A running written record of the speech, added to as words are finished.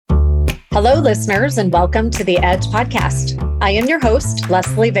Hello, listeners, and welcome to the Edge podcast. I am your host,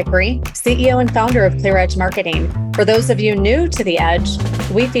 Leslie Vickery, CEO and founder of ClearEdge Marketing. For those of you new to the Edge,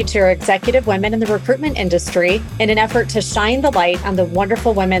 we feature executive women in the recruitment industry in an effort to shine the light on the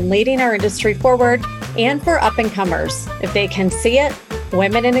wonderful women leading our industry forward and for up-and-comers. If they can see it,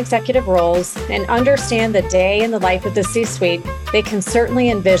 women in executive roles, and understand the day in the life of the C-suite, they can certainly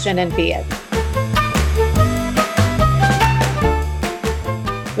envision and be it.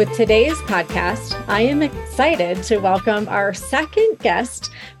 With today's podcast, I am excited to welcome our second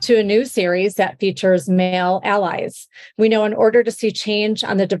guest to a new series that features male allies. We know in order to see change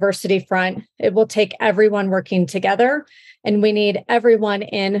on the diversity front, it will take everyone working together, and we need everyone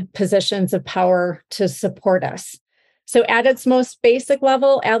in positions of power to support us. So at its most basic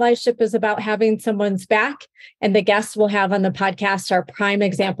level, allyship is about having someone's back, and the guests we'll have on the podcast are prime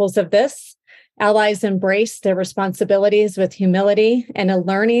examples of this. Allies embrace their responsibilities with humility and a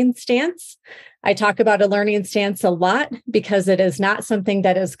learning stance. I talk about a learning stance a lot because it is not something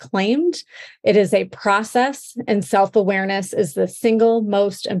that is claimed. It is a process, and self-awareness is the single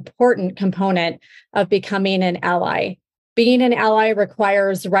most important component of becoming an ally. Being an ally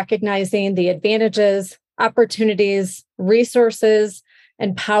requires recognizing the advantages, opportunities, resources,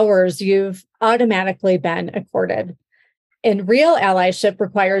 and powers you've automatically been accorded. And real allyship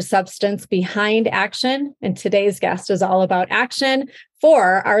requires substance behind action. And today's guest is all about action.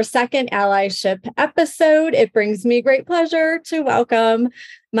 For our second allyship episode, it brings me great pleasure to welcome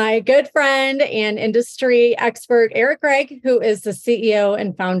my good friend and industry expert, Gregg, who is the CEO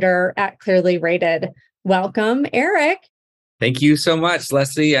and founder at ClearlyRated. Welcome, Eric. Thank you so much,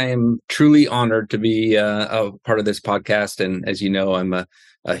 Leslie. I am truly honored to be a part of this podcast. And as you know, I'm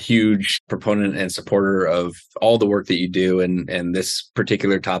a huge proponent and supporter of all the work that you do. And this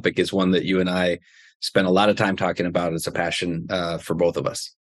particular topic is one that you and I spend a lot of time talking about. It's a passion for both of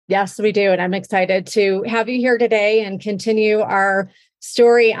us. Yes, we do. And I'm excited to have you here today and continue our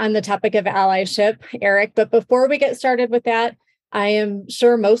story on the topic of allyship, Eric. But before we get started with that, I am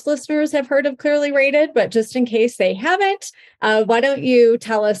sure most listeners have heard of ClearlyRated, but just in case they haven't, why don't you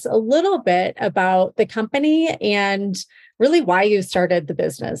tell us a little bit about the company and really why you started the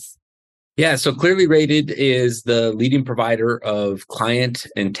business? Yeah, so ClearlyRated is the leading provider of client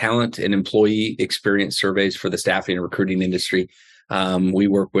and talent and employee experience surveys for the staffing and recruiting industry. We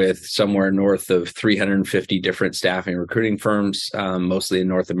work with somewhere north of 350 different staffing and recruiting firms, mostly in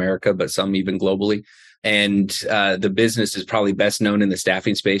North America, but some even globally. And the business is probably best known in the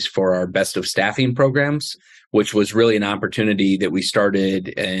staffing space for our Best of Staffing programs, which was really an opportunity that we started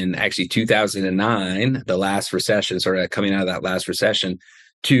in actually 2009, the last recession, sort of coming out of that last recession,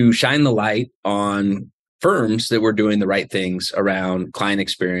 to shine the light on firms that were doing the right things around client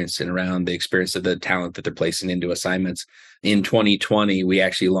experience and around the experience of the talent that they're placing into assignments. In 2020, we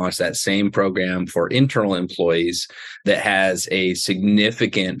actually launched that same program for internal employees that has a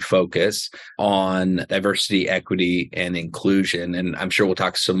significant focus on diversity, equity, and inclusion. And I'm sure we'll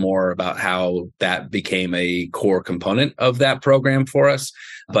talk some more about how that became a core component of that program for us.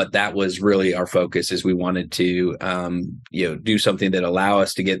 But that was really our focus, is we wanted to do something that allow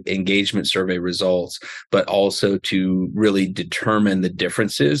us to get engagement survey results, but also to really determine the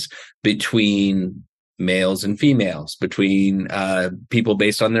differences between males and females, between people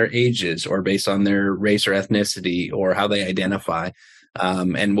based on their ages or based on their race or ethnicity or how they identify.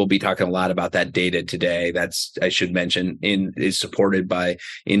 And we'll be talking a lot about that data today. That's, I should mention, is supported by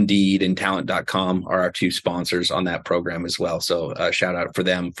Indeed and Talent.com are our two sponsors on that program as well. So shout out for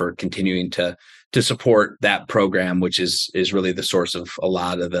them for continuing to support that program, which is really the source of a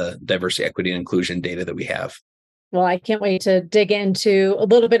lot of the diversity, equity, and inclusion data that we have. Well, I can't wait to dig into a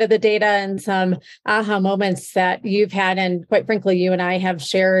little bit of the data and some aha moments that you've had. And quite frankly, you and I have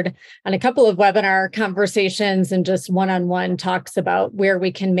shared on a couple of webinar conversations and just one-on-one talks about where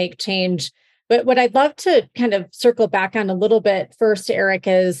we can make change. But what I'd love to kind of circle back on a little bit first, Eric,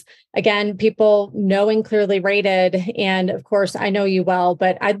 is, again, people knowing ClearlyRated, and of course, I know you well,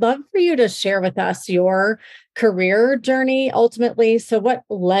 but I'd love for you to share with us your career journey ultimately. So what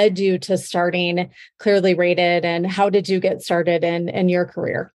led you to starting ClearlyRated, and how did you get started in your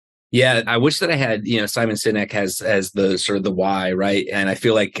career? Yeah, I wish that I had, Simon Sinek has as the sort of the why, right? And I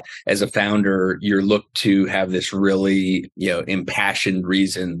feel like as a founder, you're looked to have this really, impassioned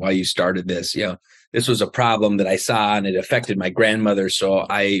reason why you started this. This was a problem that I saw and it affected my grandmother. So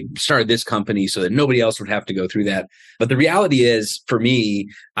I started this company so that nobody else would have to go through that. But the reality is, for me,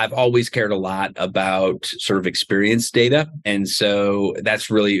 I've always cared a lot about sort of experience data. And so that's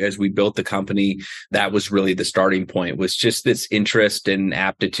really, as we built the company, that was really the starting point, was just this interest and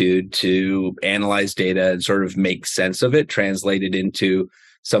aptitude to analyze data and sort of make sense of it, translate it into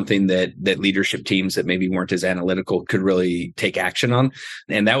something that leadership teams that maybe weren't as analytical could really take action on.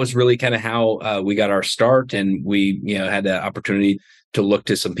 And that was really kind of how we got our start. And we, had the opportunity to look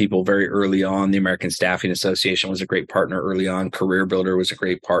to some people very early on. The American Staffing Association was a great partner early on. Career Builder was a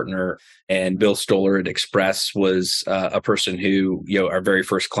great partner. And Bill Stoller at Express was a person who, our very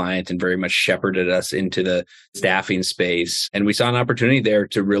first client and very much shepherded us into the staffing space. And we saw an opportunity there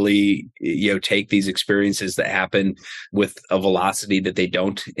to really, take these experiences that happen with a velocity that they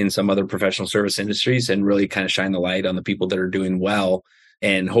don't in some other professional service industries and really kind of shine the light on the people that are doing well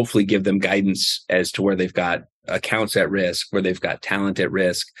and hopefully give them guidance as to where they've got accounts at risk, where they've got talent at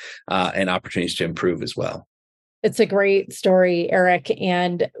risk, and opportunities to improve as well. It's a great story, Eric.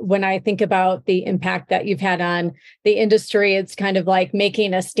 And when I think about the impact that you've had on the industry, it's kind of like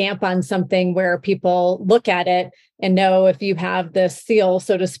making a stamp on something where people look at it and know if you have the seal,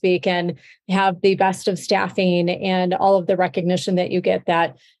 so to speak, and have the best of staffing and all of the recognition that you get,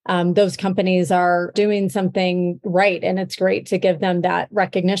 that those companies are doing something right. And it's great to give them that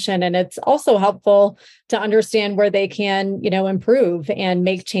recognition. And it's also helpful to understand where they can, improve and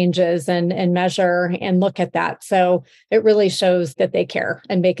make changes and measure and look at that. So it really shows that they care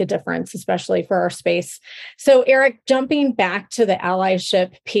and make a difference, especially for our space. So Eric, jumping back to the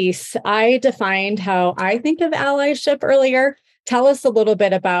allyship piece, I defined how I think of allyship earlier. Tell us a little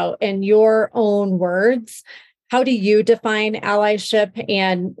bit about, in your own words, how do you define allyship,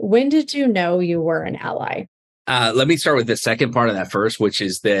 and when did you know you were an ally? Let me start with the second part of that first, which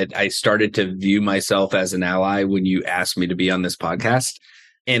is that I started to view myself as an ally when you asked me to be on this podcast.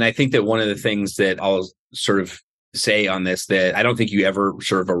 And I think that one of the things that I'll sort of say on this, that I don't think you ever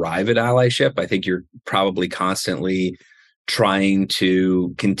sort of arrive at allyship. I think you're probably constantly trying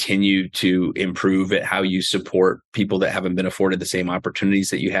to continue to improve at how you support people that haven't been afforded the same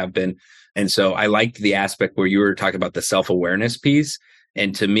opportunities that you have been. And so I liked the aspect where you were talking about the self-awareness piece.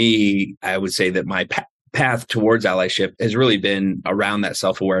 And to me, I would say that my path towards allyship has really been around that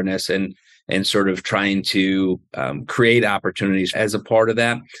self-awareness and sort of trying to create opportunities as a part of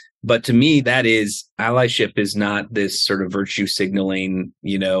that. But to me, that is, allyship is not this sort of virtue signaling,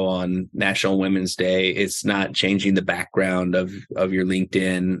 on National Women's Day. It's not changing the background of your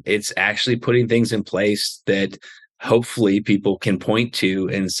LinkedIn. It's actually putting things in place that hopefully people can point to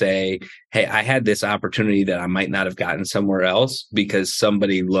and say, hey, I had this opportunity that I might not have gotten somewhere else because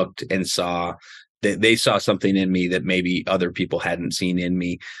somebody looked and saw that they saw something in me that maybe other people hadn't seen in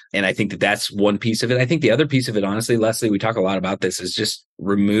me. And I think that that's one piece of it. I think the other piece of it, honestly, Leslie, we talk a lot about this, is just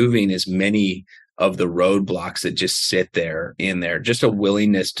removing as many of the roadblocks that just sit there in there. Just a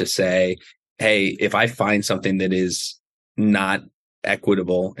willingness to say, hey, if I find something that is not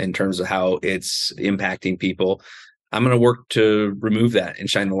equitable in terms of how it's impacting people, I'm going to work to remove that and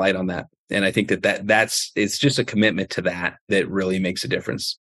shine the light on that. And I think that's it's just a commitment to that really makes a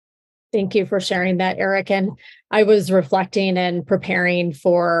difference. Thank you for sharing that, Eric. And I was reflecting and preparing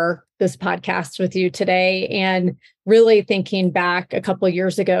for this podcast with you today and really thinking back a couple of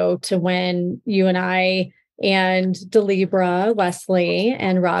years ago to when you and I and Delibra, Leslie,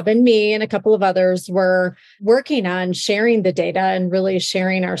 and Rob and me and a couple of others were working on sharing the data and really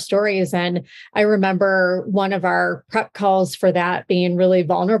sharing our stories. And I remember one of our prep calls for that being really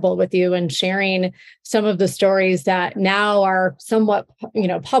vulnerable with you and sharing some of the stories that now are somewhat,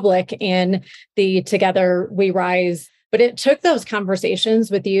 public in the Together We Rise. But it took those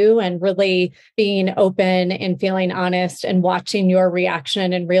conversations with you and really being open and feeling honest and watching your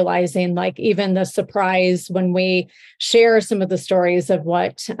reaction and realizing, like, even the surprise when we share some of the stories of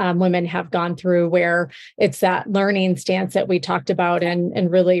what women have gone through, where it's that learning stance that we talked about and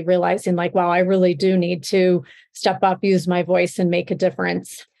really realizing, like, wow, I really do need to step up, use my voice, and make a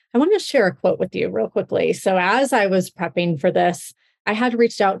difference. I want to share a quote with you real quickly. So as I was prepping for this, I had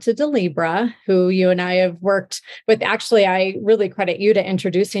reached out to Delibra, who you and I have worked with. Actually, I really credit you to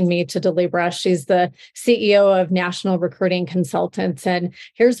introducing me to Delibra. She's the CEO of National Recruiting Consultants. And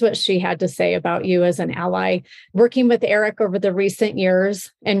here's what she had to say about you as an ally. Working with Eric over the recent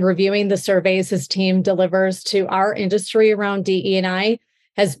years and reviewing the surveys his team delivers to our industry around DE&I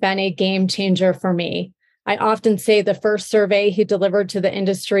has been a game changer for me. I often say the first survey he delivered to the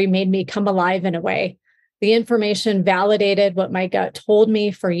industry made me come alive in a way. The information validated what my gut told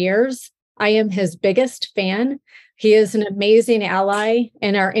me for years. I am his biggest fan. He is an amazing ally,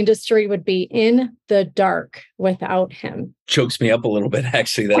 and our industry would be in the dark without him. Chokes me up a little bit,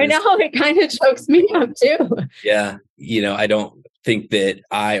 actually. I know, it kind of chokes me up too. Yeah. I don't think that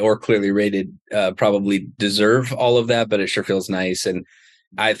I or Clearly Rated probably deserve all of that, but it sure feels nice. And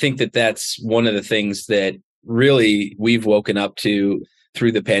I think that that's one of the things that really we've woken up to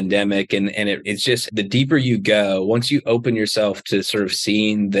through the pandemic. And it's just the deeper you go, once you open yourself to sort of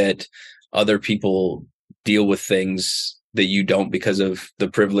seeing that other people deal with things that you don't because of the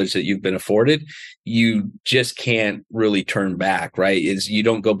privilege that you've been afforded, you just can't really turn back, right? Is you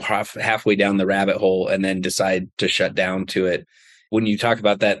don't go halfway down the rabbit hole and then decide to shut down to it. When you talk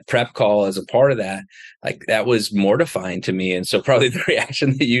about that prep call as a part of that, like that was mortifying to me. And so probably the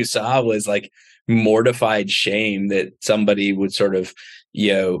reaction that you saw was like mortified shame that somebody would sort of,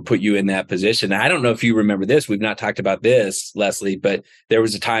 put you in that position. I don't know if you remember this. We've not talked about this, Leslie, but there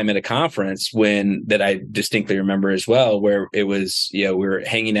was a time at a conference that I distinctly remember as well, where it was, we were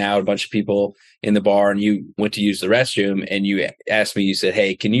hanging out, a bunch of people in the bar, and you went to use the restroom, and you asked me, you said,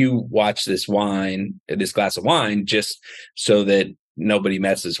 "Hey, can you watch this glass of wine, just so that nobody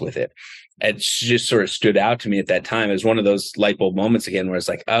messes with it?" It just sort of stood out to me at that time as one of those light bulb moments again, where it's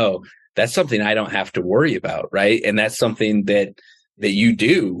like, oh, that's something I don't have to worry about, right? And that's something that you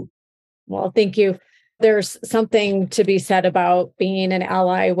do. Well, thank you. There's something to be said about being an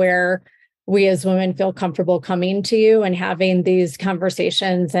ally where we as women feel comfortable coming to you and having these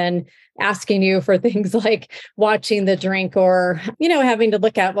conversations and asking you for things like watching the drink or, having to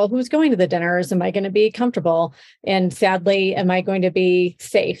look at, well, who's going to the dinners? Am I going to be comfortable? And sadly, am I going to be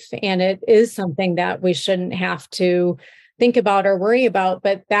safe? And it is something that we shouldn't have to think about or worry about,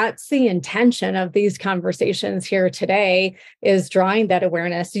 but that's the intention of these conversations here today, is drawing that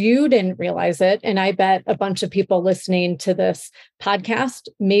awareness. You didn't realize it. And I bet a bunch of people listening to this podcast,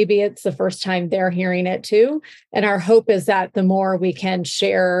 maybe it's the first time they're hearing it too. And our hope is that the more we can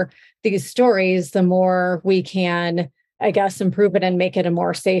share these stories, the more we can, I guess, improve it and make it a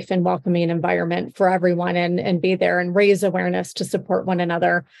more safe and welcoming environment for everyone, and be there and raise awareness to support one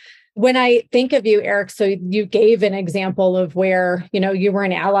another. When I think of you, Eric, so you gave an example of where, you were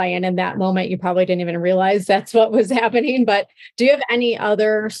an ally, and in that moment, you probably didn't even realize that's what was happening. But do you have any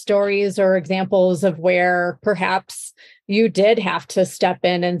other stories or examples of where perhaps you did have to step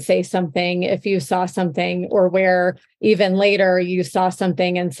in and say something if you saw something, or where even later you saw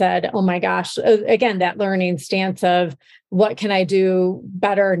something and said, oh my gosh, again, that learning stance of what can I do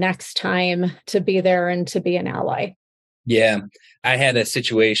better next time to be there and to be an ally? Yeah. I had a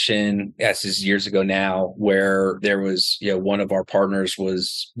situation, this is years ago now, where there was, one of our partners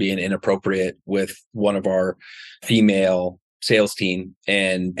was being inappropriate with one of our female sales team,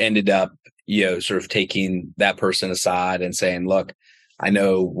 and ended up, sort of taking that person aside and saying, look, I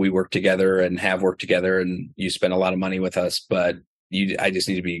know we work together and have worked together, and you spend a lot of money with us, but I just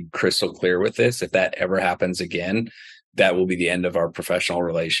need to be crystal clear with this. If that ever happens again, that will be the end of our professional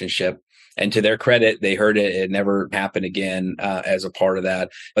relationship. And to their credit, they heard it. It never happened again as a part of that.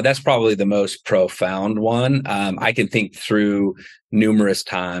 But that's probably the most profound one. I can think through numerous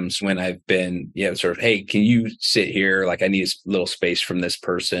times when I've been, sort of, hey, can you sit here? Like, I need a little space from this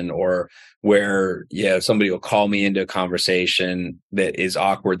person, or where, somebody will call me into a conversation that is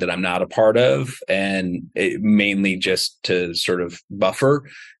awkward that I'm not a part of, and mainly just to sort of buffer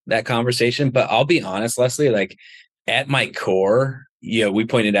that conversation. But I'll be honest, Leslie, like at my core, we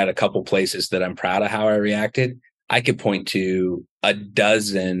pointed out a couple places that I'm proud of how I reacted. I could point to a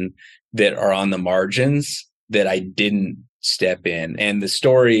dozen that are on the margins that I didn't step in. And the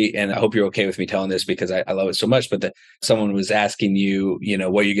story, and I hope you're okay with me telling this because I love it so much, but someone was asking you,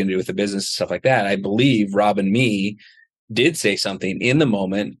 what are you going to do with the business and stuff like that. I believe Rob and me did say something in the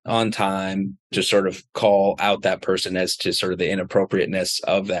moment on time to sort of call out that person as to sort of the inappropriateness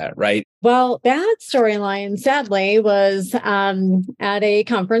of that, right? Well, that storyline, sadly, was at a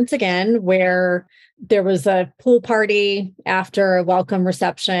conference again, where there was a pool party after a welcome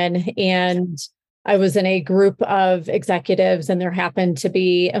reception, and I was in a group of executives, and there happened to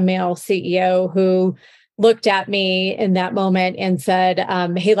be a male CEO who looked at me in that moment and said,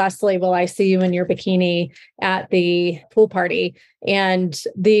 hey, Leslie, will I see you in your bikini at the pool party? And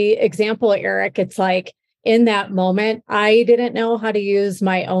the example, Eric, it's like, in that moment, I didn't know how to use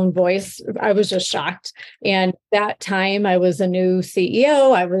my own voice. I was just shocked. And that time I was a new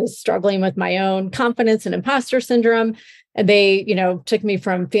CEO. I was struggling with my own confidence and imposter syndrome. And they, took me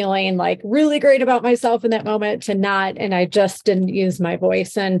from feeling like really great about myself in that moment to not, and I just didn't use my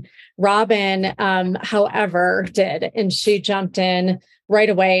voice. And Robin, however, did. And she jumped in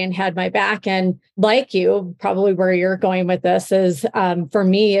right away and had my back. And like you, probably where you're going with this is, for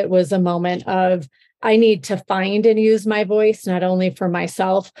me, it was a moment of, I need to find and use my voice, not only for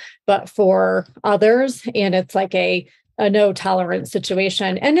myself, but for others. And it's like a no tolerance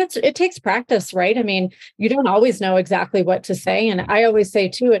situation. And it takes practice, right? I mean, you don't always know exactly what to say. And I always say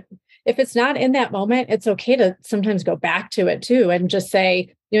too, if it's not in that moment, it's okay to sometimes go back to it too and just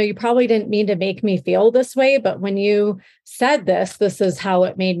say, you probably didn't mean to make me feel this way, but when you said this, this is how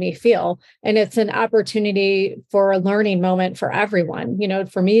it made me feel. And it's an opportunity for a learning moment for everyone,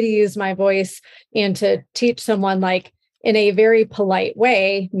 for me to use my voice and to teach someone, like, in a very polite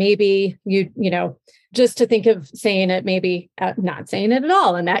way, maybe just to think of saying it, maybe not saying it at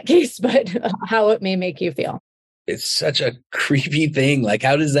all in that case, but how it may make you feel. It's such a creepy thing. Like,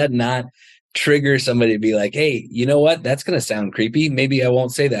 how does that not trigger somebody to be like, hey, you know what? That's going to sound creepy. Maybe I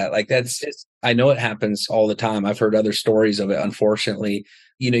won't say that. Like, I know it happens all the time. I've heard other stories of it, unfortunately.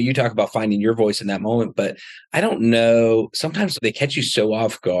 You talk about finding your voice in that moment, but I don't know. Sometimes they catch you so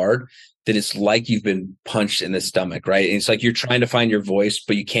off guard that it's like you've been punched in the stomach, right? And it's like you're trying to find your voice,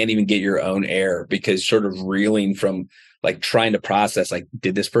 but you can't even get your own air because sort of reeling from like trying to process, like,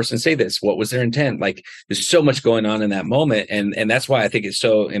 did this person say this? What was their intent? Like, there's so much going on in that moment. And that's why I think it's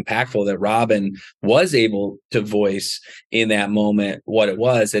so impactful that Robin was able to voice in that moment what it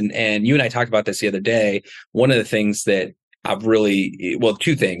was. And you and I talked about this the other day. One of the things that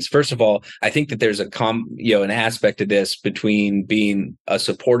two things. First of all, I think that there's an aspect of this between being a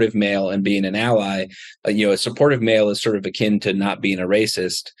supportive male and being an ally. A supportive male is sort of akin to not being a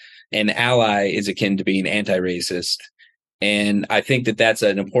racist. An ally is akin to being anti-racist. And I think that that's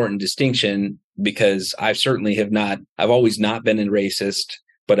an important distinction because I've always not been a racist,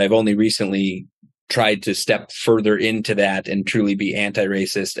 but I've only recently tried to step further into that and truly be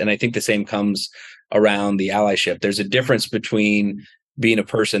anti-racist. And I think the same comes around the allyship. There's a difference between being a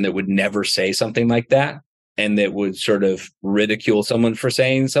person that would never say something like that and that would sort of ridicule someone for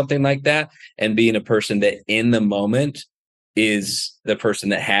saying something like that, and being a person that in the moment is the person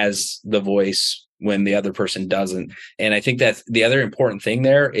that has the voice when the other person doesn't. And I think that's the other important thing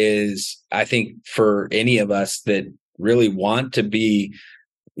there is, I think for any of us that really want to be,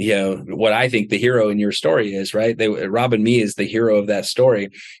 what I think the hero in your story is, right? Rob and Me is the hero of that story.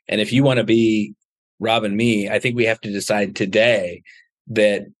 And if you want to be Rob and Me, I think we have to decide today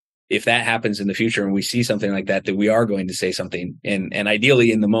that if that happens in the future and we see something like that we are going to say something, and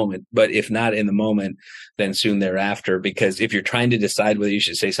ideally in the moment, but if not in the moment, then soon thereafter, because if you're trying to decide whether you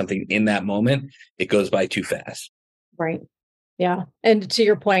should say something in that moment, it goes by too fast. Right. Yeah. And to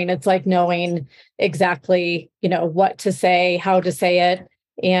your point, it's like knowing exactly, what to say, how to say it.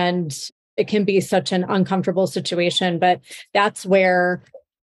 And it can be such an uncomfortable situation, but that's where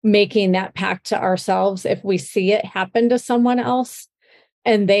making that pact to ourselves, if we see it happen to someone else,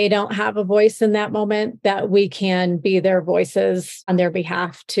 and they don't have a voice in that moment, that we can be their voices on their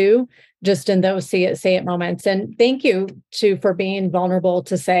behalf too, just in those say it moments. And thank you for being vulnerable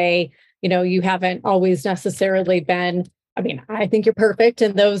to say, you haven't always necessarily been, I think you're perfect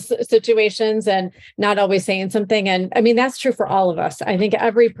in those situations and not always saying something. And that's true for all of us. I think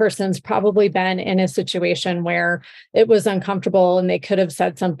every person's probably been in a situation where it was uncomfortable and they could have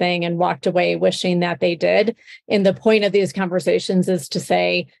said something and walked away wishing that they did. And the point of these conversations is to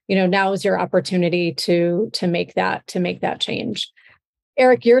say, now is your opportunity to make that change.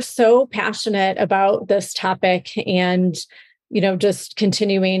 Eric, you're so passionate about this topic and just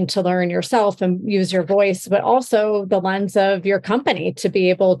continuing to learn yourself and use your voice, but also the lens of your company to be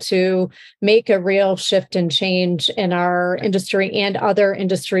able to make a real shift and change in our industry and other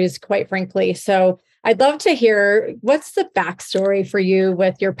industries, quite frankly. So I'd love to hear, what's the backstory for you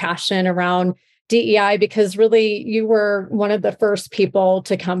with your passion around DEI, because really you were one of the first people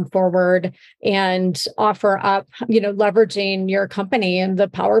to come forward and offer up, leveraging your company and the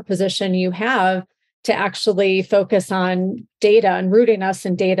power position you have to actually focus on data and rooting us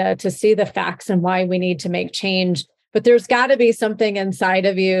in data to see the facts and why we need to make change. But there's got to be something inside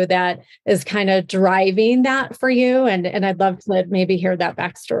of you that is kind of driving that for you. And I'd love to maybe hear that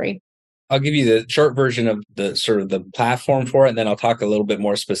backstory. I'll give you the short version of the sort of the platform for it, and then I'll talk a little bit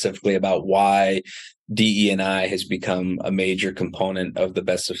more specifically about why DE&I has become a major component of the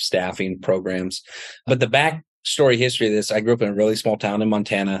Best of Staffing programs. But the backstory history of this, I grew up in a really small town in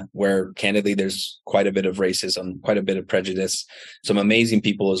Montana where candidly there's quite a bit of racism, quite a bit of prejudice, some amazing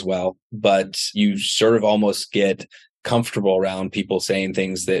people as well. But you sort of almost get comfortable around people saying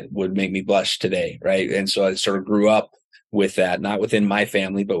things that would make me blush today, right? And so I sort of grew up with that, not within my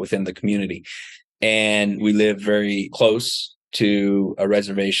family, but within the community. And we lived very close to a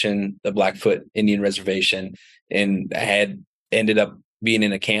reservation, the Blackfoot Indian Reservation, and I had ended up being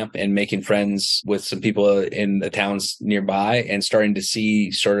in a camp and making friends with some people in the towns nearby and starting to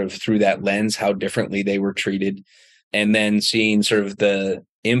see sort of through that lens how differently they were treated. And then seeing sort of the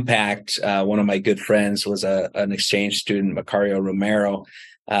impact. One of my good friends was an exchange student, Macario Romero,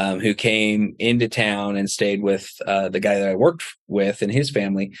 who came into town and stayed with the guy that I worked with and his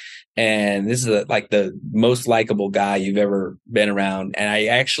family. And this is like the most likable guy you've ever been around. And I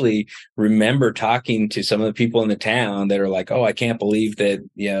actually remember talking to some of the people in the town that are like, oh, I can't believe that,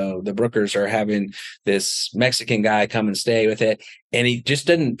 the Brookers are having this Mexican guy come and stay with it. And he just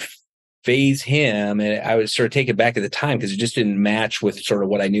didn't phase him. And I was sort of taken back at the time because it just didn't match with sort of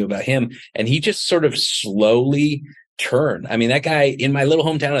what I knew about him. And he just sort of slowly turned. I mean, that guy in my little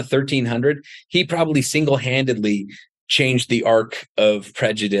hometown of 1300, he probably single-handedly changed the arc of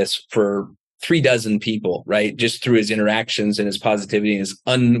prejudice for 36 people, right? Just through his interactions and his positivity and his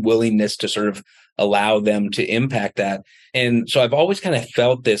unwillingness to sort of allow them to impact that. And so I've always kind of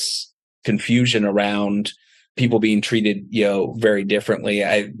felt this confusion around people being treated, very differently.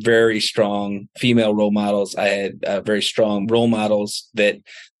 I had very strong female role models. I had very strong role models that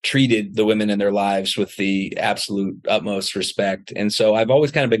treated the women in their lives with the absolute utmost respect. And so I've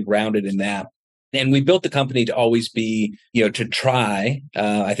always kind of been grounded in that. And we built the company to always be, to try.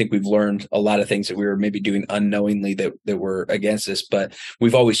 I think we've learned a lot of things that we were maybe doing unknowingly that were against us, but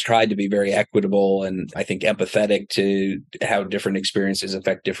we've always tried to be very equitable and I think empathetic to how different experiences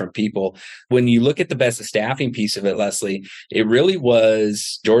affect different people. When you look at the best of staffing piece of it, Leslie, it really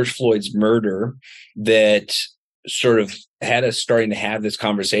was George Floyd's murder that sort of had us starting to have this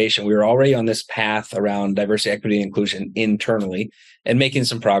conversation. We were already on this path around diversity, equity, and inclusion internally and making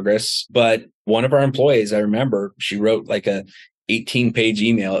some progress. But one of our employees, I remember, she wrote like a 18-page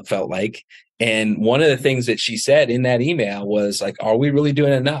email, it felt like. And one of the things that she said in that email was like, are we really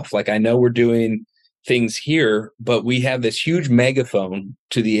doing enough? Like, I know we're doing things here, but we have this huge megaphone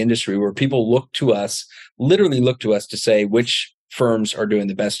to the industry where people literally look to us to say which firms are doing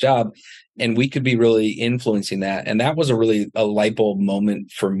the best job. And we could be really influencing that. And that was a light bulb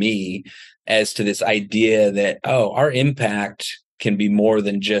moment for me as to this idea that, our impact can be more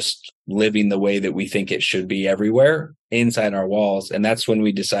than just living the way that we think it should be everywhere inside our walls. And that's when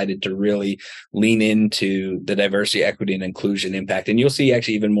we decided to really lean into the diversity, equity, and inclusion impact. And you'll see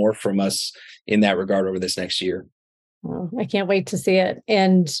actually even more from us in that regard over this next year. Well, I can't wait to see it.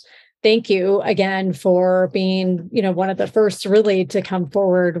 And thank you again for being, one of the first really to come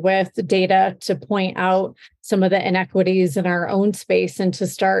forward with data to point out some of the inequities in our own space and to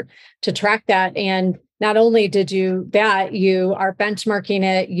start to track that. And not only did you are benchmarking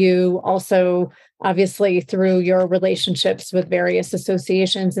it, you also obviously through your relationships with various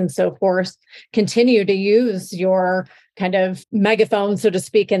associations and so forth, continue to use your kind of megaphone, so to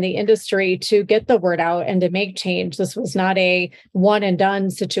speak, in the industry to get the word out and to make change. This was not a one and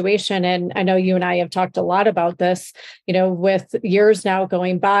done situation. And I know you and I have talked a lot about this, with years now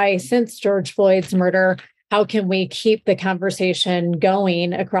going by since George Floyd's murder. How can we keep the conversation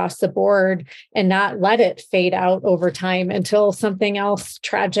going across the board and not let it fade out over time until something else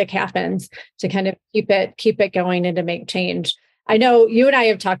tragic happens to kind of keep it going and to make change? I know you and I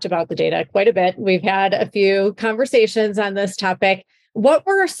have talked about the data quite a bit. We've had a few conversations on this topic. What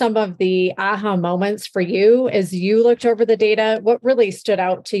were some of the aha moments for you as you looked over the data? What really stood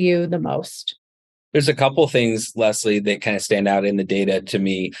out to you the most? There's a couple things, Leslie, that kind of stand out in the data to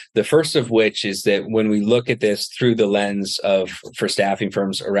me. The first of which is that when we look at this through the lens for staffing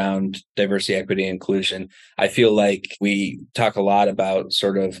firms around diversity, equity, and inclusion, I feel like we talk a lot about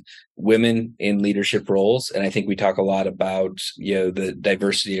sort of women in leadership roles. And I think we talk a lot about, the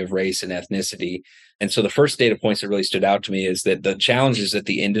diversity of race and ethnicity. And so the first data points that really stood out to me is that the challenges that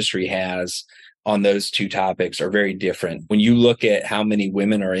the industry has on those two topics are very different. When you look at how many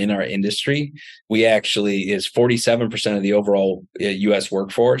women are in our industry, we actually is 47% of the overall US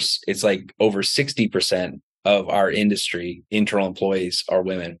workforce. It's like over 60% of our industry, internal employees are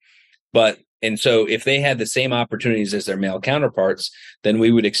women. And so if they had the same opportunities as their male counterparts, then we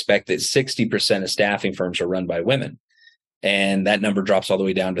would expect that 60% of staffing firms are run by women. And that number drops all the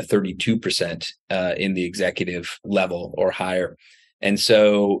way down to 32% in the executive level or higher. And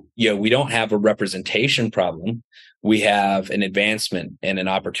so, we don't have a representation problem. We have an advancement and an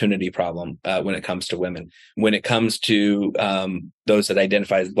opportunity problem when it comes to women. When it comes to those that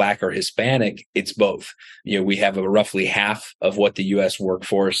identify as Black or Hispanic, it's both. We have a roughly half of what the U.S.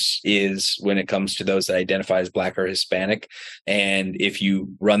 workforce is when it comes to those that identify as Black or Hispanic. And if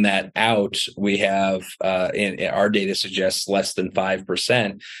you run that out, we have, in our data suggests less than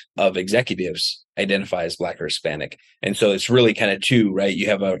 5% of executives identify as Black or Hispanic. And so it's really kind of two, right? You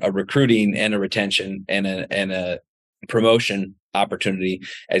have a recruiting and a retention and a promotion opportunity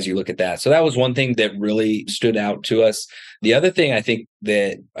as you look at that. So that was one thing that really stood out to us. The other thing I think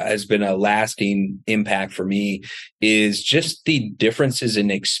that has been a lasting impact for me is just the differences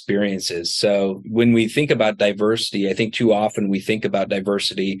in experiences. So when we think about diversity, I think too often we think about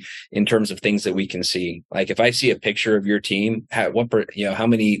diversity in terms of things that we can see. Like if I see a picture of your team, how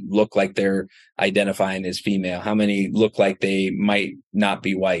many look like they're identifying as female? How many look like they might not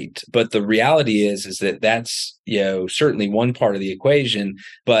be white? But the reality is that that's, certainly one part of the equation.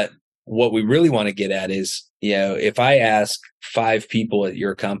 But what we really want to get at is, if I ask 5 people at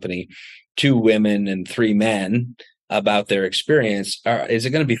your company, 2 women and 3 men, about their experience, is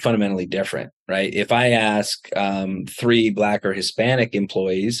it going to be fundamentally different, right? If I ask 3 Black or Hispanic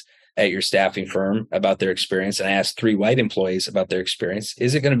employees at your staffing firm about their experience, and I ask 3 white employees about their experience,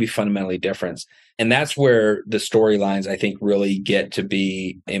 is it going to be fundamentally different? And that's where the storylines, I think, really get to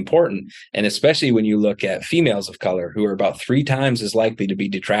be important. And especially when you look at females of color, who are about 3 times as likely to be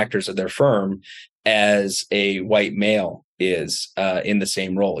detractors of their firm as a white male is in the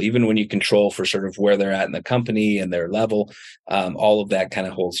same role. Even when you control for sort of where they're at in the company and their level, all of that kind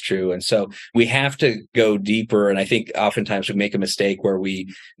of holds true. And so we have to go deeper. And I think oftentimes we make a mistake where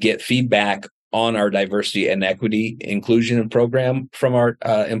we get feedback on our diversity and equity inclusion program from our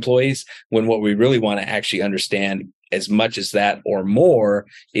employees, when what we really want to actually understand, as much as that or more,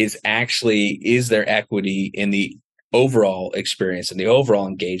 is there equity in the overall experience and the overall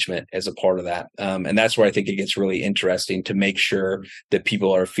engagement as a part of that. And that's where I think it gets really interesting to make sure that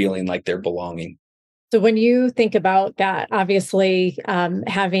people are feeling like they're belonging. So when you think about that, obviously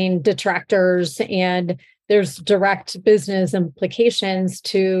having detractors, and there's direct business implications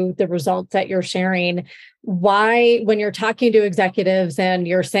to the results that you're sharing. Why, when you're talking to executives and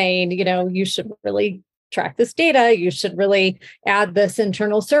you're saying, you should really track this data, you should really add this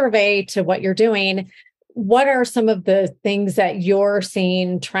internal survey to what you're doing, what are some of the things that you're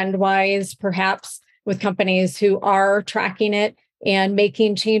seeing trend-wise, perhaps with companies who are tracking it and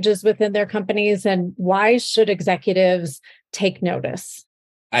making changes within their companies? And why should executives take notice?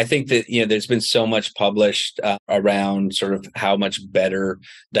 I think that, there's been so much published around sort of how much better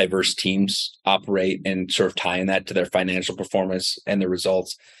diverse teams operate and sort of tying that to their financial performance and the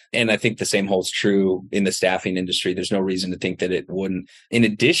results. And I think the same holds true in the staffing industry. There's no reason to think that it wouldn't. In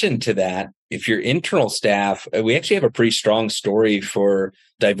addition to that, if your internal staff, we actually have a pretty strong story for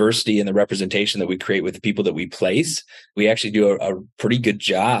diversity and the representation that we create with the people that we place. We actually do a pretty good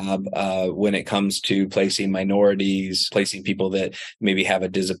job when it comes to placing minorities, placing people that maybe have a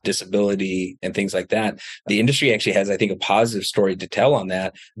disability and things like that. The industry actually has, I think, a positive story to tell on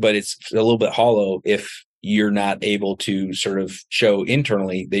that, but it's a little bit hollow if you're not able to sort of show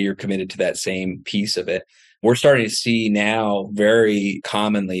internally that you're committed to that same piece of it. We're starting to see now very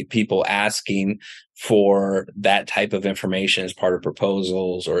commonly people asking for that type of information as part of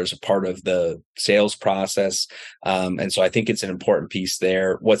proposals or as a part of the sales process. And so I think it's an important piece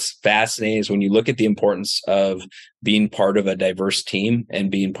there. What's fascinating is when you look at the importance of being part of a diverse team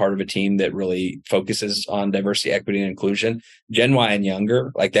and being part of a team that really focuses on diversity, equity, and inclusion, Gen Y and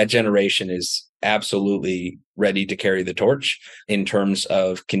younger, like that generation is absolutely ready to carry the torch in terms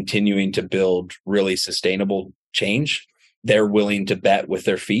of continuing to build really sustainable change. They're willing to bet with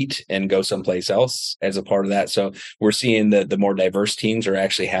their feet and go someplace else as a part of that. So we're seeing that the more diverse teams are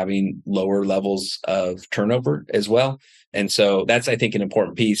actually having lower levels of turnover as well. And so that's, I think, an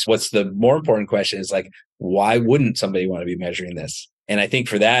important piece. What's the more important question is like, why wouldn't somebody want to be measuring this? And I think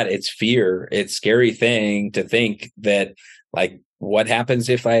for that, it's fear. It's a scary thing to think that, like, what happens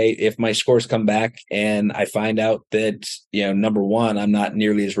if my scores come back and I find out that, number one, I'm not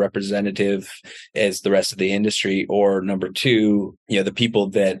nearly as representative as the rest of the industry, or number two, the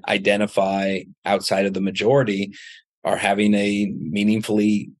people that identify outside of the majority are having a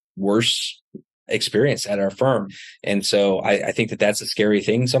meaningfully worse experience at our firm. And so I think that that's a scary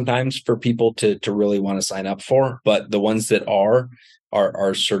thing sometimes for people to really want to sign up for. But the ones that are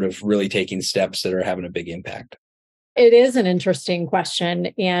sort of really taking steps that are having a big impact. It is an interesting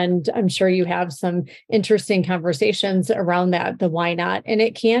question, and I'm sure you have some interesting conversations around that, the why not. And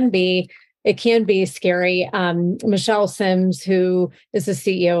it can be scary. Michelle Sims, who is the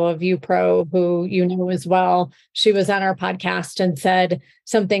CEO of UPro, who you know as well, she was on our podcast and said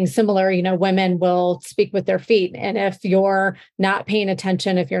something similar. Women will speak with their feet. And if you're not paying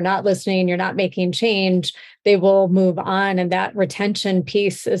attention, if you're not listening, you're not making change, they will move on. And that retention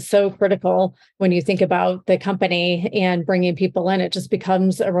piece is so critical when you think about the company and bringing people in. It just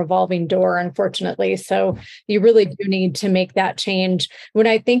becomes a revolving door, unfortunately. So you really do need to make that change. When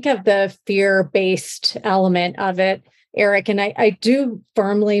I think of the fear-based element of it, Eric, and I do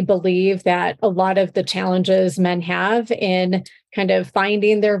firmly believe that a lot of the challenges men have in kind of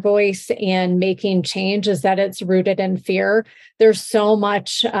finding their voice and making change is that it's rooted in fear. There's so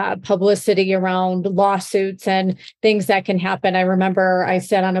much publicity around lawsuits and things that can happen. I remember I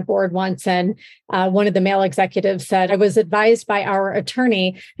sat on a board once and one of the male executives said, I was advised by our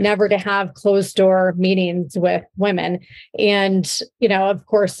attorney never to have closed door meetings with women. And, of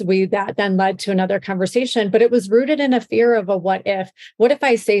course, that then led to another conversation, but it was rooted in a fear of a what if. What if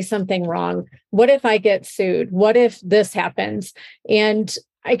I say something wrong? What if I get sued? What if this happens? And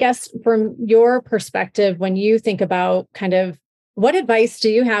I guess from your perspective, when you think about kind of what advice do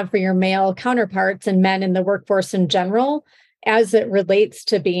you have for your male counterparts and men in the workforce in general as it relates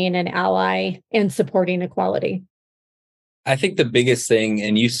to being an ally and supporting equality? I think the biggest thing,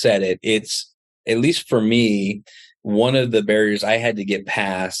 and you said it, it's, at least for me, one of the barriers I had to get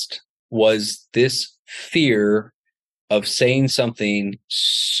past was this fear of saying something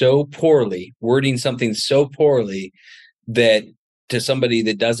so poorly, wording something so poorly that to somebody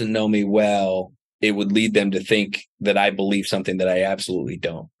that doesn't know me well, it would lead them to think that I believe something that I absolutely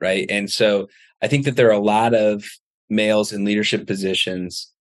don't, right? And so I think that there are a lot of males in leadership positions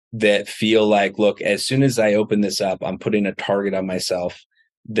that feel like, look, as soon as I open this up, I'm putting a target on myself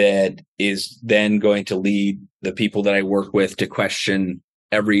that is then going to lead the people that I work with to question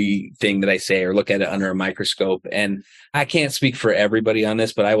everything that I say or look at it under a microscope. And I can't speak for everybody on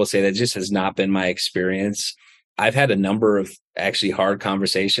this, but I will say that just has not been my experience. I've had a number of actually hard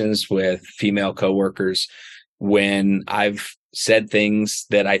conversations with female coworkers when I've said things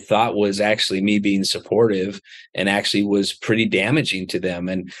that I thought was actually me being supportive and actually was pretty damaging to them.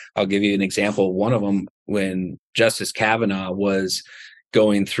 And I'll give you an example. One of them, when Justice Kavanaugh was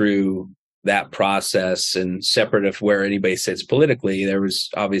going through that process, and separate of where anybody sits politically, there was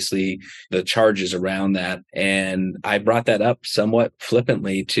obviously the charges around that. And I brought that up somewhat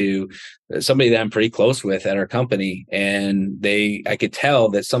flippantly to somebody that I'm pretty close with at our company. And I could tell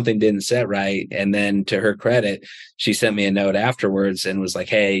that something didn't set right. And then to her credit, she sent me a note afterwards and was like,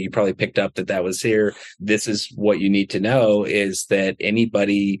 hey, you probably picked up that was here. This is what you need to know, is that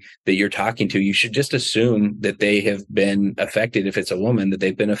anybody that you're talking to, you should just assume that they have been affected. If it's a woman, that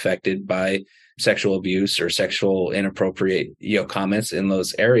they've been affected by sexual abuse or sexual inappropriate, comments in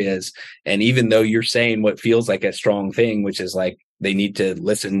those areas. And even though you're saying what feels like a strong thing, which is like, they need to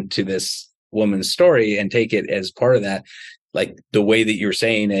listen to this woman's story and take it as part of that, like the way that you're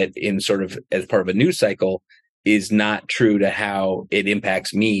saying it in sort of as part of a news cycle is not true to how it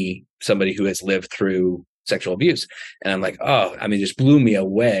impacts me, somebody who has lived through sexual abuse. And I'm like, it just blew me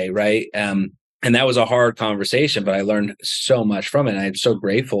away. Right. And that was a hard conversation, but I learned so much from it. And I'm so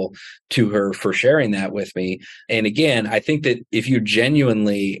grateful to her for sharing that with me. And again, I think that if you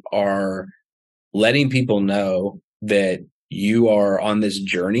genuinely are letting people know that you are on this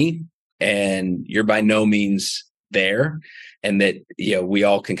journey and you're by no means there, and that, we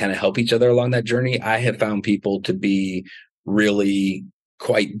all can kind of help each other along that journey, I have found people to be really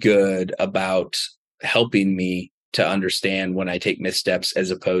quite good about helping me to understand when I take missteps,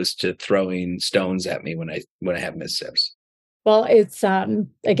 as opposed to throwing stones at me when I have missteps. Well, it's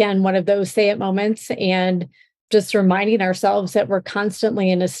again one of those say it moments, and just reminding ourselves that we're constantly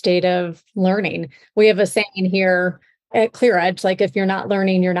in a state of learning. We have a saying here at ClearEdge, like if you're not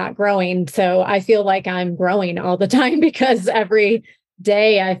learning, you're not growing. So I feel like I'm growing all the time because every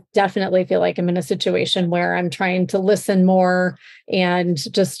day I definitely feel like I'm in a situation where I'm trying to listen more and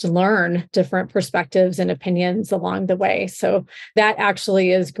just learn different perspectives and opinions along the way. So that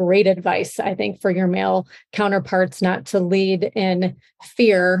actually is great advice, I think, for your male counterparts, not to lead in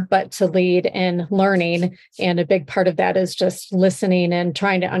fear, but to lead in learning. And a big part of that is just listening and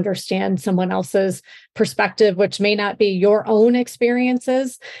trying to understand someone else's perspective, which may not be your own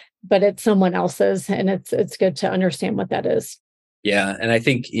experiences, but it's someone else's. And it's good to understand what that is. Yeah. And I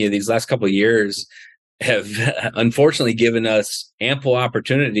think, these last couple of years have unfortunately given us ample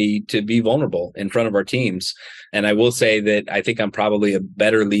opportunity to be vulnerable in front of our teams. And I will say that I think I'm probably a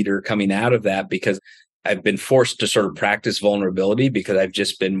better leader coming out of that, because I've been forced to sort of practice vulnerability, because I've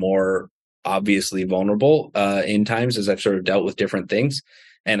just been more obviously vulnerable in times as I've sort of dealt with different things.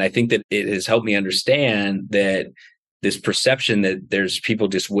 And I think that it has helped me understand that this perception that there's people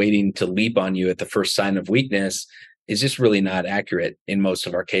just waiting to leap on you at the first sign of weakness is just really not accurate in most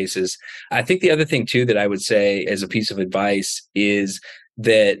of our cases. I think the other thing too that I would say as a piece of advice is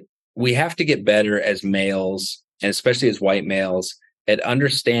that we have to get better as males, and especially as white males, at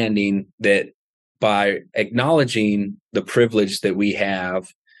understanding that by acknowledging the privilege that we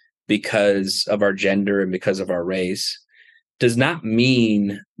have because of our gender and because of our race does not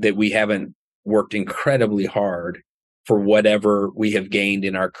mean that we haven't worked incredibly hard for whatever we have gained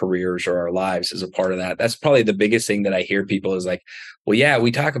in our careers or our lives as a part of that. That's probably the biggest thing that I hear people is like, well, yeah, we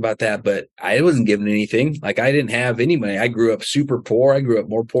talk about that, but I wasn't given anything. Like I didn't have any money. I grew up super poor. I grew up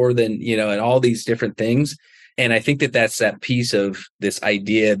more poor than, and all these different things. And I think that that's that piece of this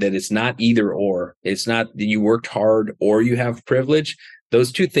idea that it's not either or. It's not that you worked hard or you have privilege.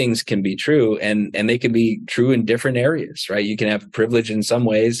 Those two things can be true, and they can be true in different areas, right? You can have privilege in some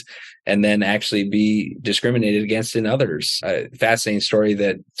ways and then actually be discriminated against in others. A fascinating story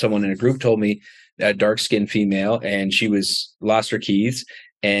that someone in a group told me, a dark-skinned female, and she lost her keys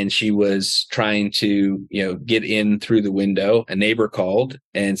and she was trying to, get in through the window. A neighbor called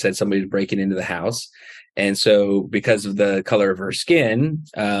and said somebody was breaking into the house. And so because of the color of her skin,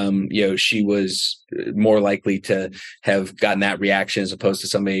 she was more likely to have gotten that reaction as opposed to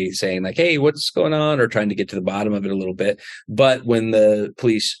somebody saying like, hey, what's going on? Or trying to get to the bottom of it a little bit. But when the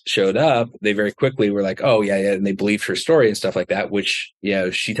police showed up, they very quickly were like, oh, yeah. And they believed her story and stuff like that, which,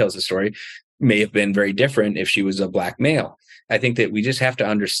 she tells the story may have been very different if she was a Black male. I think that we just have to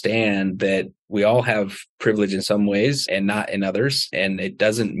understand that we all have privilege in some ways and not in others. And it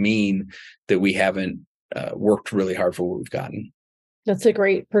doesn't mean that we haven't worked really hard for what we've gotten. That's a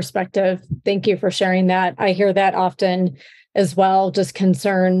great perspective. Thank you for sharing that. I hear that often as well, just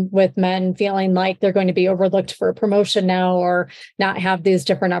concern with men feeling like they're going to be overlooked for a promotion now or not have these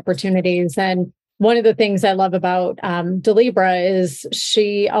different opportunities. And one of the things I love about Delibra is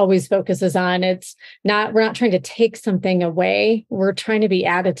she always focuses on we're not trying to take something away. We're trying to be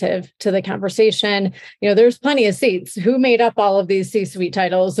additive to the conversation. There's plenty of seats. Who made up all of these C-suite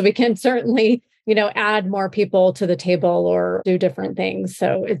titles? So we can certainly add more people to the table or do different things.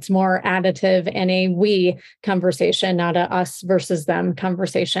 So it's more additive and a we conversation, not a us versus them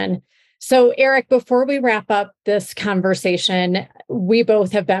conversation. So Eric, before we wrap up this conversation, we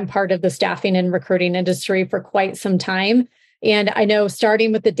both have been part of the staffing and recruiting industry for quite some time. And I know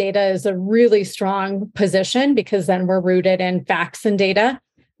starting with the data is a really strong position because then we're rooted in facts and data.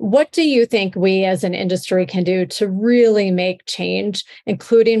 What do you think we as an industry can do to really make change,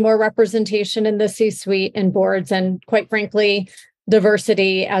 including more representation in the C-suite and boards, and quite frankly,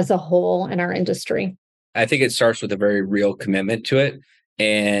 diversity as a whole in our industry? I think it starts with a very real commitment to it.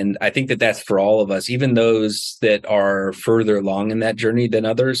 And I think that that's for all of us, even those that are further along in that journey than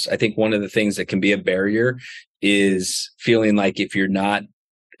others. I think one of the things that can be a barrier is feeling like if you're not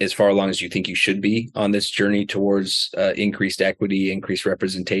as far along as you think you should be on this journey towards increased equity, increased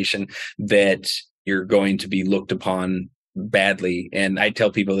representation, that you're going to be looked upon badly. And I tell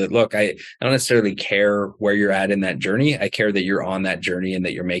people that, look, I don't necessarily care where you're at in that journey. I care that you're on that journey and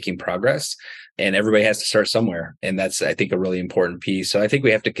that you're making progress. And everybody has to start somewhere. And that's, I think, a really important piece. So I think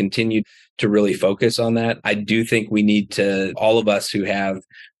we have to continue to really focus on that. I do think we need to, all of us who have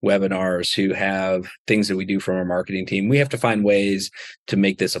webinars, who have things that we do from our marketing team, we have to find ways to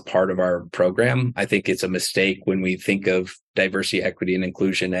make this a part of our program. I think it's a mistake when we think of diversity, equity, and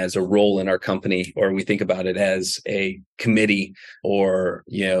inclusion as a role in our company, or we think about it as a committee or,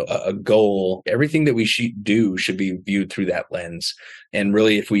 a goal. Everything that we should do should be viewed through that lens. And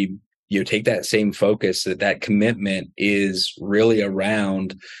really, if we take that same focus, that commitment is really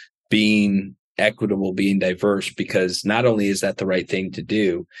around being equitable, being diverse, because not only is that the right thing to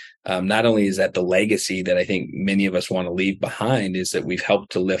do, not only is that the legacy that I think many of us want to leave behind, is that we've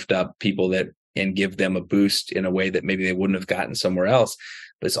helped to lift up people and give them a boost in a way that maybe they wouldn't have gotten somewhere else.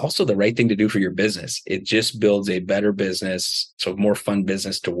 But it's also the right thing to do for your business. It just builds a better business, so more fun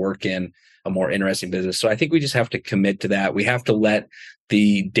business to work in, a more interesting business. So I think we just have to commit to that. We have to let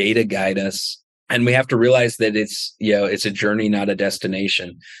the data guide us. And we have to realize that it's a journey, not a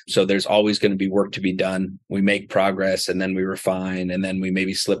destination. So there's always going to be work to be done. We make progress and then we refine and then we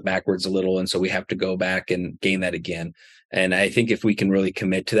maybe slip backwards a little. And so we have to go back and gain that again. And I think if we can really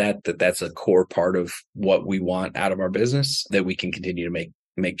commit to that, that's a core part of what we want out of our business, that we can continue to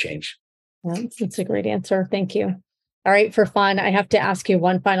make change. That's a great answer. Thank you. All right, for fun, I have to ask you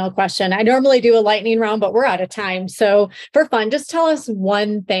one final question. I normally do a lightning round, but we're out of time. So for fun, just tell us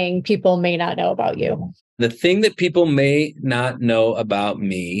one thing people may not know about you. The thing that people may not know about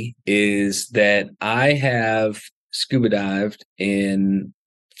me is that I have scuba dived in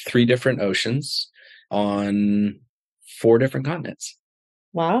 3 different oceans on 4 different continents.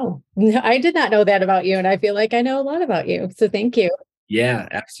 Wow. I did not know that about you. And I feel like I know a lot about you. So thank you. Yeah,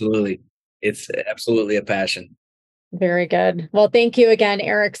 absolutely. It's absolutely a passion. Very good. Well, thank you again,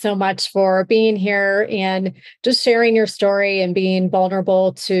 Eric, so much for being here and just sharing your story and being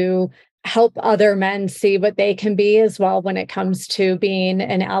vulnerable to help other men see what they can be as well when it comes to being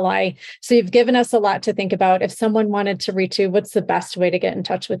an ally. So you've given us a lot to think about. If someone wanted to reach you, what's the best way to get in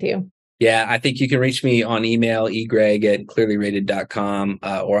touch with you? Yeah, I think you can reach me on email, egregg@clearlyrated.com,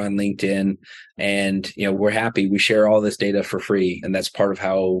 or on LinkedIn. And, we're happy. We share all this data for free. And that's part of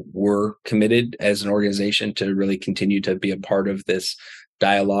how we're committed as an organization to really continue to be a part of this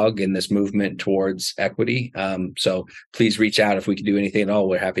dialogue and this movement towards equity. So please reach out if we can do anything at all.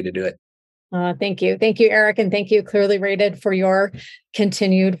 We're happy to do it. Thank you. Thank you, Eric. And thank you, Clearly Rated, for your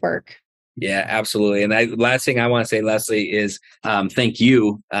continued work. Yeah, absolutely. And last thing I want to say, Leslie, is thank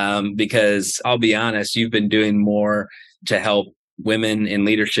you, because I'll be honest, you've been doing more to help women in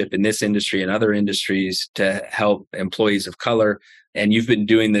leadership in this industry and other industries, to help employees of color. And you've been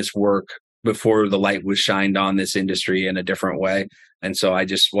doing this work before the light was shined on this industry in a different way. And so I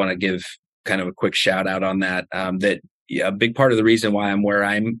just want to give kind of a quick shout out on that, a big part of the reason why I'm where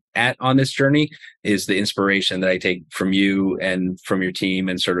I'm at on this journey is the inspiration that I take from you and from your team,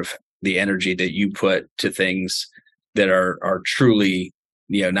 and sort of the energy that you put to things that are truly,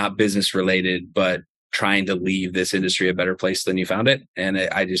 not business related, but trying to leave this industry a better place than you found it. And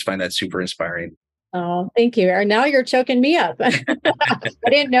I just find that super inspiring. Oh, thank you. And now you're choking me up. I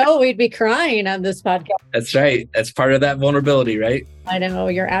didn't know we'd be crying on this podcast. That's right. That's part of that vulnerability, right? I know.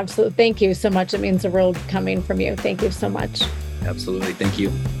 You're absolutely. Thank you so much. It means the world coming from you. Thank you so much. Absolutely. Thank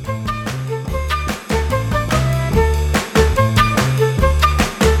you.